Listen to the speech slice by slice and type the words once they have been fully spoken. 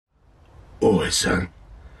Alright, son.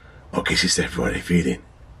 I guess it's that Friday feeling.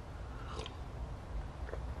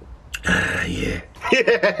 Yeah.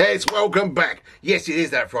 Yes, welcome back. Yes, it is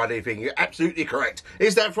that Friday feeling. You're absolutely correct.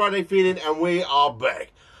 It's that Friday feeling, and we are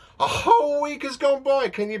back. A whole week has gone by.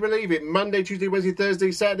 Can you believe it? Monday, Tuesday, Wednesday,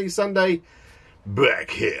 Thursday, Saturday, Sunday. Back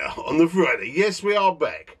here on the Friday. Yes, we are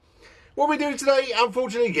back. What are we doing today?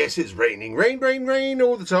 Unfortunately, yes, it's raining. Rain, rain, rain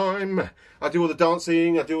all the time. I do all the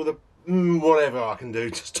dancing. I do all the whatever I can do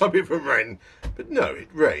to stop it from raining. But no, it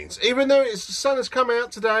rains. Even though the sun has come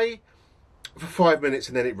out today for 5 minutes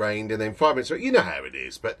and then it rained and then 5 minutes. You know how it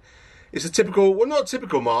is. But it's a typical, well, not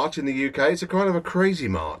typical March in the UK. It's a kind of a crazy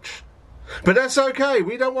March. But that's okay.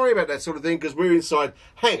 We don't worry about that sort of thing because we're inside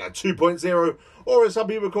Hangar 2.0, or as some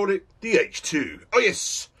people call it, the H2. Oh,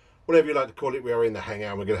 yes. Whatever you like to call it, we are in the hangar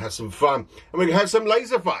and we're going to have some fun. And we're going to have some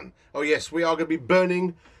laser fun. Oh, yes, we are going to be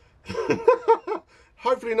burning...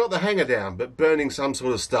 hopefully not the hangar down, but burning some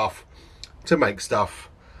sort of stuff to make stuff,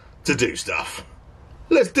 to do stuff.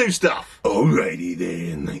 Let's do stuff. Alrighty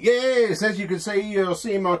then. Yes, as you can see, you're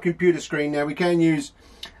seeing my computer screen now. We can use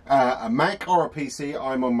a Mac or a PC.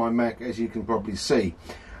 I'm on my Mac, as you can probably see.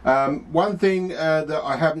 One thing that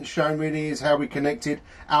I haven't shown really is how we connected.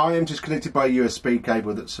 I am just connected by a USB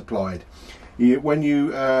cable that's supplied. When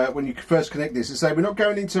you first connect this, and say we're not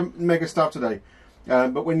going into mega stuff today,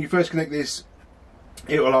 but when you first connect this,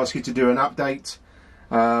 it will ask you to do an update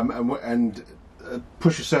and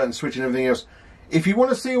push a certain switch and everything else. If you want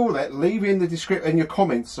to see all that, leave in the description, in your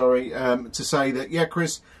comments, sorry, to say that, yeah,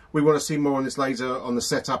 Chris, we want to see more on this laser, on the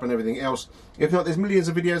setup and everything else. If not, there's millions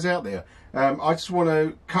of videos out there. I just want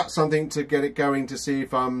to cut something to get it going to see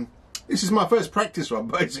if this is my first practice one,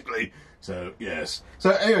 basically. So, yes.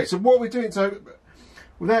 So, anyway, so what we're doing, so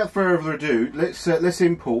without further ado, let's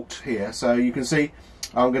import here. So you can see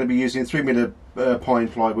I'm going to be using 3mm pine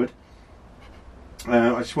plywood.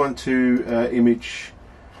 I just want to image,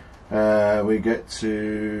 we get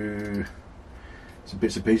to some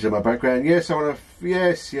bits and pieces of my background. Yes, I want to,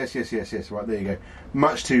 yes, right, there you go.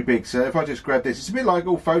 Much too big. So if I just grab this, it's a bit like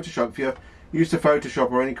all Photoshop. If you're used to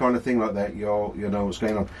Photoshop or any kind of thing like that, you'll know what's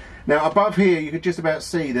going on. Now above here, you could just about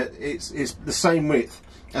see that it's the same width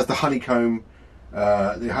as the honeycomb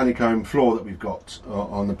floor that we've got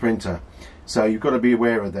on the printer. So you've got to be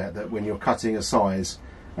aware of that when you're cutting a size,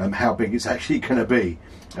 how big it's actually going to be.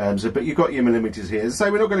 But you've got your millimeters here.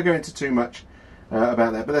 So we're not going to go into too much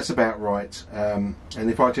about that, but that's about right. And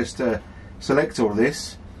if I just select all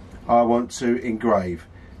this, I want to engrave.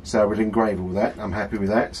 So we'll engrave all that. I'm happy with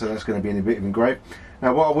that. So that's going to be in a bit of engrave.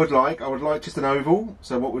 Now what I would like just an oval.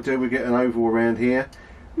 So what we'll do, we get an oval around here.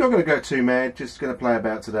 Not going to go too mad, just going to play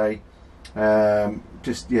about today.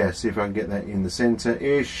 Just, yeah, see if I can get that in the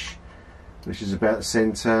centre-ish, which is about the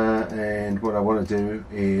centre. And what I want to do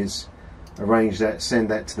is arrange that, send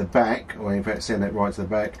that to the back, or in fact send that right to the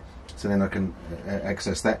back, so then I can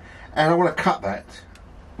access that. And I want to cut that.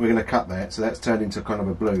 We're going to cut that, so that's turned into kind of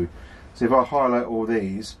a blue. So if I highlight all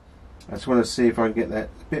these, I just want to see if I can get that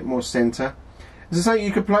a bit more centre. As I say,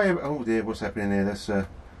 you could play. Oh dear, what's happening here? That's I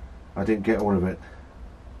didn't get all of it.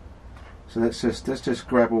 So let's just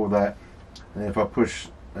grab all that, and if I push,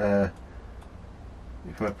 can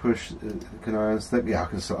I unselect? Yeah, I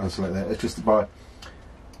can unselect that. It's just by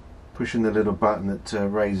pushing the little button that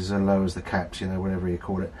raises and lowers the caps, you know, whatever you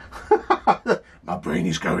call it. My brain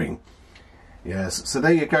is going. Yes, so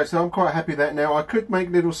there you go. So I'm quite happy with that. Now I could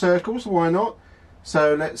make little circles, why not?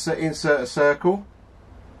 So let's insert a circle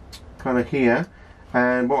kind of here,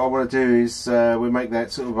 and what I want to do is we make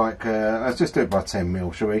that sort of like let's just do it by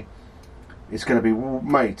 10mm, shall we? It's going to be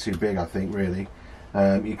made too big, I think, really.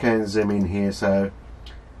 You can zoom in here, so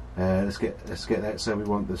let's get that. So we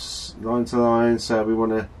want this line to line, so we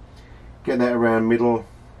want to get that around middle,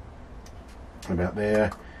 about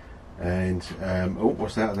there. And oh,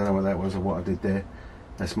 what's that? I don't know what that was or what I did there.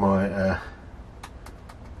 That's my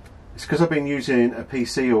it's because I've been using a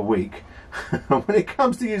PC all week. When it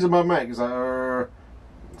comes to using my Mac, it's like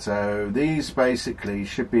so these basically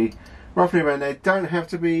should be roughly around there. Don't have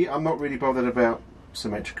to be. I'm not really bothered about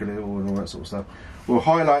symmetrical and all that sort of stuff. We'll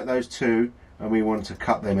highlight those two, and we want to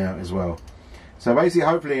cut them out as well. So basically,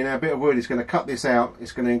 hopefully, in our bit of wood, it's going to cut this out.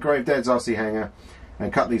 It's going to engrave Dad's RC hanger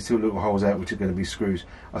and cut these two little holes out, which are going to be screws.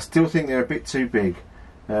 I still think they're a bit too big.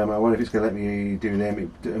 I wonder if it's going to let me do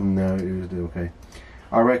them. No, it will do okay.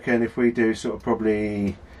 I reckon if we do sort of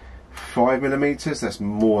probably 5mm, that's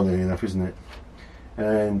more than enough, isn't it?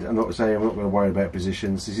 And I'm not saying I'm not going to worry about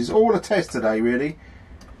positions. This is all a test today, really.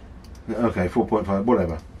 Okay, 4.5,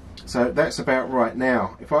 whatever. So that's about right.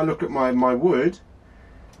 Now, if I look at my wood,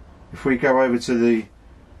 if we go over to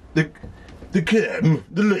the cam,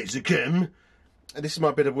 the laser cam, this is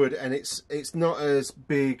my bit of wood, and it's not as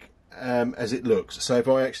big as it looks. So if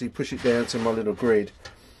I actually push it down to my little grid,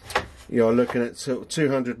 you're looking at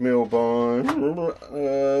 200mm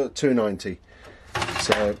by 290.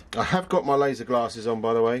 So I have got my laser glasses on,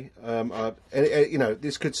 by the way. You know,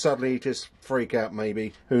 this could suddenly just freak out,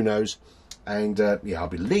 maybe, who knows. And yeah, I'll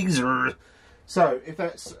be laser. So if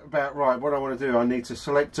that's about right, what I want to do, I need to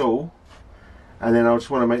select all, and then I just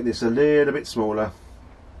want to make this a little bit smaller,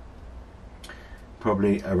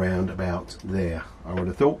 probably around about there, I would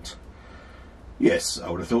have thought. Yes, I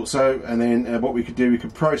would have thought so. And then what we could do, we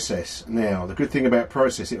could process. Now the good thing about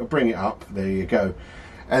process, it'll bring it up, there you go.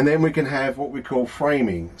 And then we can have what we call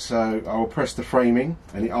framing. So I'll press the framing,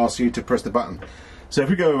 and it asks you to press the button. So if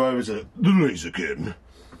we go over to the laser cam,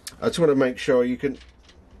 I just want to make sure you can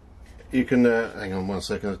hang on 1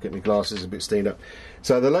 second, I'll get my glasses a bit steamed up.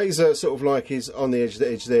 So the laser sort of like is on the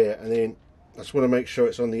edge there, and then I just want to make sure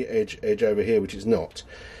it's on the edge over here, which is not.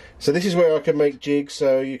 So this is where I can make jigs,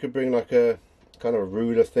 so you can bring like a kind of a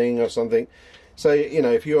ruler thing or something. So, you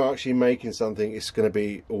know, if you're actually making something, it's going to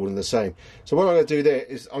be all in the same. So what I'm going to do there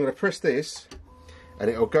is I'm going to press this, and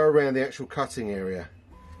it'll go around the actual cutting area.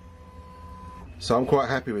 So I'm quite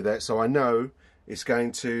happy with that. So I know it's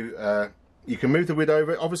going to, you can move the wood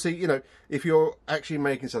over. Obviously, you know, if you're actually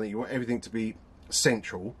making something, you want everything to be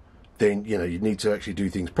central, then, you know, you need to actually do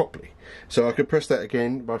things properly. So I can press that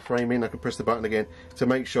again by framing. I can press the button again to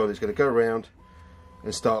make sure that it's going to go around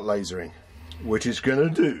and start lasering, which it's going to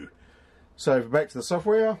do. So back to the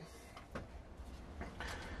software.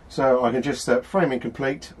 So I can just framing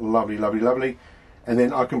complete, lovely, lovely, lovely, and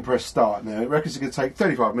then I can press start. Now it reckons it's going to take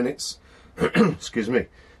 35 minutes. Excuse me.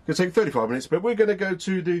 It's going to take 35 minutes, but we're going to go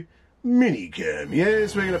to the mini cam.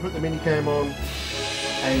 Yes, we're going to put the mini cam on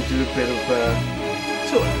and do a bit of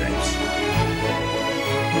tour clips.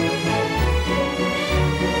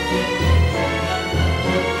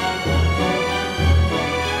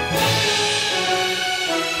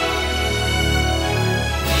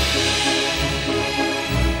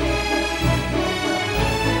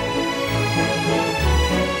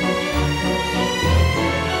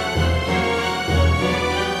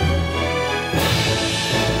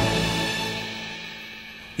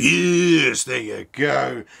 Yes, there you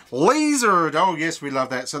go. Lasered. Oh yes, we love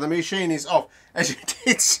that. So the machine is off. As you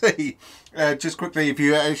did see, just quickly, if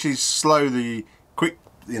you actually slow the quick,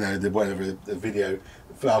 you know, the whatever, the video,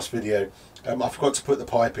 fast video, I forgot to put the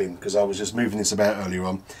pipe in because I was just moving this about earlier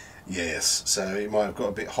on. Yes, so it might have got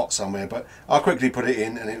a bit hot somewhere, but I'll quickly put it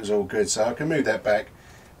in and it was all good. So I can move that back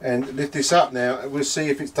and lift this up now. We'll see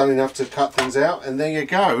if it's done enough to cut things out. And there you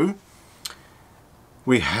go.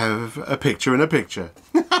 We have a picture in a picture.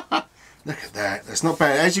 Look at that. That's not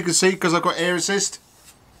bad. As you can see, because I've got air assist,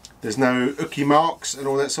 there's no ookie marks and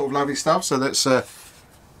all that sort of lovely stuff. So let's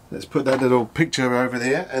put that little picture over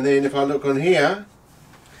there. And then if I look on here,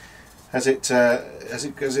 there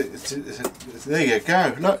you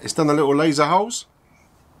go. Look, it's done the little laser holes.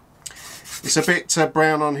 It's a bit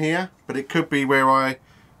brown on here, but it could be where I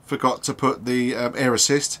forgot to put the air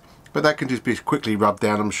assist. But that can just be quickly rubbed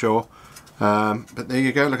down, I'm sure. But there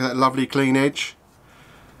you go. Look at that lovely clean edge.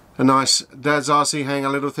 A nice dad's RC hanger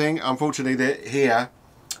little thing. Unfortunately, here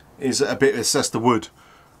is a bit. It's just the wood.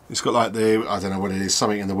 It's got like the, I don't know what it is,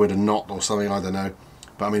 something in the wood, a knot or something. I don't know.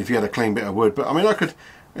 But I mean, if you had a clean bit of wood, but I mean, I could.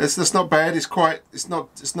 That's not bad. It's quite. It's not.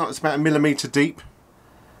 It's about 1 millimetre deep.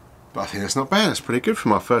 But I think that's not bad. That's pretty good for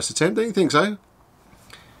my first attempt. Don't you think so?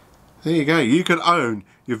 There you go. You could own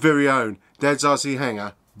your very own dad's RC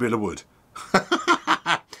hanger bit of wood.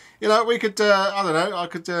 You know, we could, I don't know, I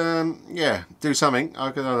could, yeah, do something.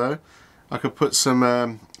 I don't know, I could put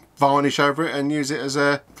some varnish over it and use it as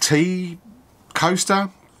a tea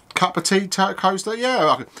coaster, cup of tea coaster.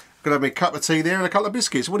 Yeah, I could have a cup of tea there and a couple of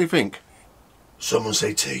biscuits. What do you think? Someone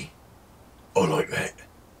say tea. I like that.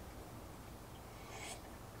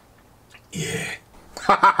 Yeah.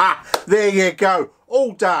 There you go.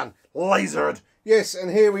 All done. Lasered. Yes,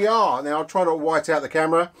 and here we are. Now, I'll try not to white out the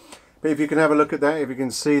camera. But if you can have a look at that, if you can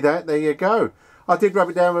see that, there you go. I did rub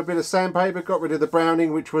it down with a bit of sandpaper, got rid of the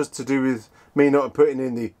browning, which was to do with me not putting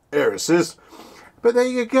in the air assist. But there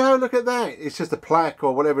you go, look at that. It's just a plaque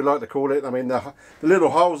or whatever we like to call it. I mean, the little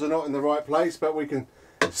holes are not in the right place, but we can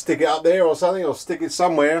stick it up there or something, or stick it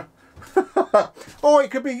somewhere. Oh, it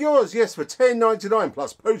could be yours, yes, for $10.99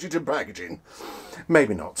 plus postage and packaging.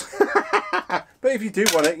 Maybe not. But if you do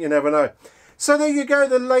want it, you never know. So there you go,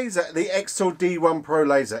 the laser, the Xtool D1 Pro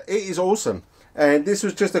laser. It is awesome. And this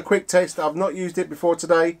was just a quick test. I've not used it before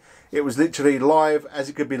today. It was literally live as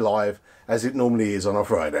it could be live, as it normally is on a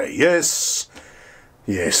Friday. Yes.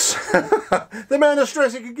 Yes. The amount of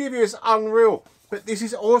stress it can give you is unreal. But this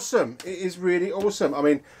is awesome. It is really awesome. I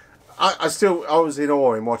mean, I was in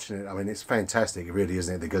awe in watching it. I mean, it's fantastic. It really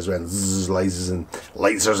isn't it? It goes around zzz,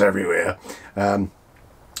 lasers everywhere.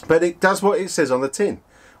 But it does what it says on the tin,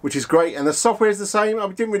 which is great. And the software is the same. I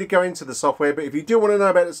didn't really go into the software, but if you do want to know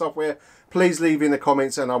about the software, please leave in the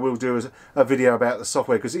comments and I will do a video about the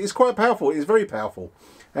software, because it is quite powerful. It is very powerful.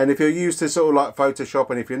 And if you're used to sort of like Photoshop,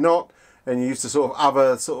 and if you're not, and you're used to sort of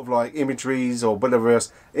other sort of like imageries or whatever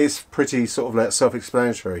else, it's pretty sort of like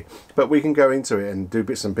self-explanatory. But we can go into it and do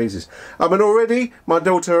bits and pieces. And already my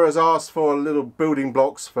daughter has asked for little building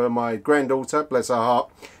blocks for my granddaughter, bless her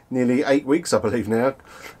heart. Nearly 8 weeks, I believe now.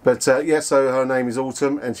 But yeah, so her name is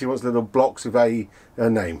Autumn, and she wants little blocks with her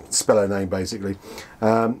name, spell her name basically.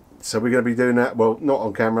 So we're going to be doing that. Well, not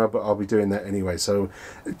on camera, but I'll be doing that anyway. So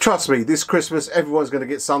trust me, this Christmas everyone's going to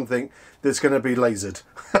get something that's going to be lasered.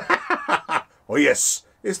 Oh yes,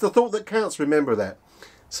 it's the thought that counts, remember that.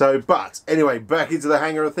 So, but anyway, back into the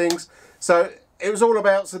hangar of things. So it was all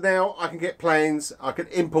about, so now I can get plans, I can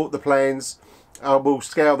import the plans, I will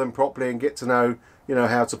scale them properly and get to know, you know,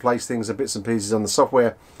 how to place things and bits and pieces on the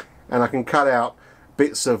software, and I can cut out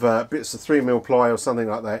bits of 3mm ply or something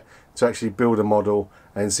like that to actually build a model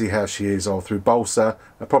and see how she is, or through balsa,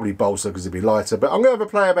 probably balsa because it'd be lighter, but I'm going to have a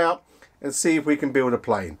play about and see if we can build a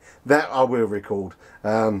plane. That I will record.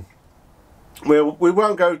 We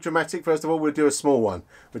won't go dramatic. First of all, we'll do a small one.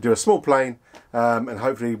 We'll do a small plane, and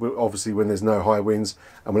hopefully, obviously when there's no high winds,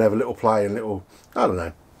 and we'll have a little play and little, I don't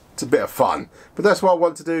know, it's a bit of fun. But that's what I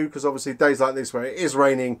want to do, because obviously days like this where it is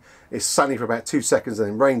raining, it's sunny for about 2 seconds and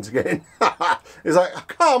then rains again. It's like,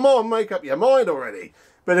 come on, make up your mind already.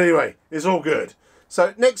 But anyway, it's all good.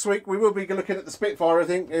 So next week we will be looking at the Spitfire. I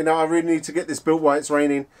think, you know, I really need to get this built while it's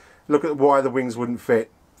raining. Look at why the wings wouldn't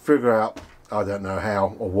fit. Figure out, I don't know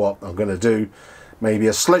how or what I'm going to do. Maybe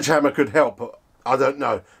a sledgehammer could help, but I don't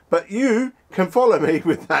know. But you can follow me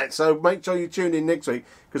with that. So make sure you tune in next week,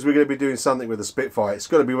 because we're going to be doing something with the Spitfire. It's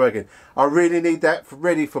going to be working. I really need that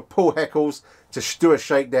ready for Paul Heckles to do a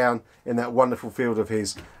shakedown in that wonderful field of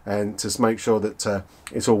his, and to make sure that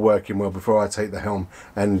it's all working well before I take the helm.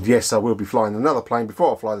 And yes, I will be flying another plane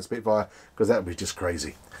before I fly the Spitfire, because that would be just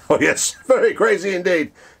crazy. Oh yes, very crazy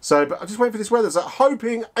indeed. So, but I'm just waiting for this weather. So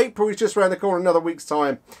hoping April is just around the corner, another week's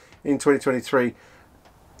time in 2023.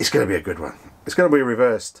 It's going to be a good one. It's going to be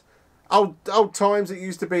reversed. Old times, it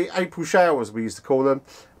used to be April showers, we used to call them,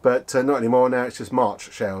 but not anymore. Now it's just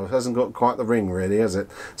March showers. It hasn't got quite the ring really, has it?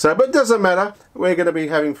 So, but it doesn't matter. We're going to be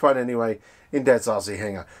having fun anyway in Dad's RC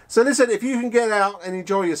Hangar. So listen, if you can get out and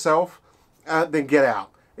enjoy yourself, then get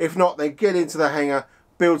out. If not, then get into the hangar,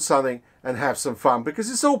 build something and have some fun,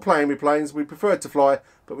 because it's all playing with planes. We prefer to fly,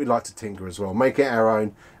 but we like to tinker as well. Make it our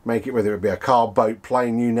own. Make it, whether it be a car, boat,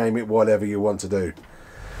 plane, you name it, whatever you want to do.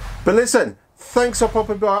 But listen, thanks for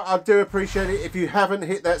popping by. I do appreciate it. If you haven't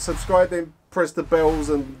hit that subscribe, then press the bells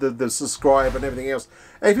and the subscribe and everything else.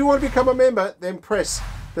 And if you want to become a member, then press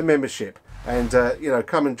the membership. And, you know,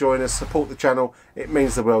 come and join us, support the channel. It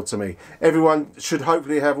means the world to me. Everyone should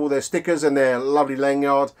hopefully have all their stickers and their lovely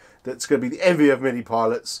lanyard. That's going to be the envy of many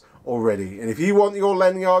pilots already. And if you want your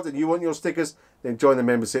lanyard and you want your stickers, then join the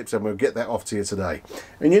memberships and we'll get that off to you today.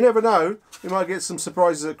 And you never know, you might get some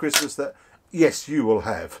surprises at Christmas that, yes, you will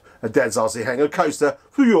have a Dad's RC Hangar coaster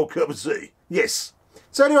for your cup of tea. Yes.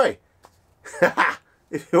 So anyway,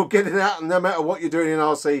 if you're getting out, and no matter what you're doing in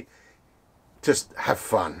RC, just have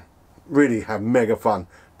fun. Really have mega fun.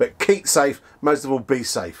 But keep safe. Most of all, be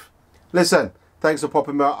safe. Listen, thanks for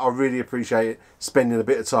popping by. I really appreciate it. Spending a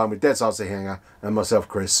bit of time with Dad's RC Hangar and myself,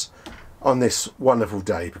 Chris, on this wonderful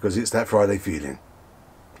day, because it's that Friday feeling.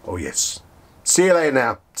 Oh yes. See you later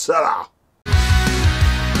now. Ta-da.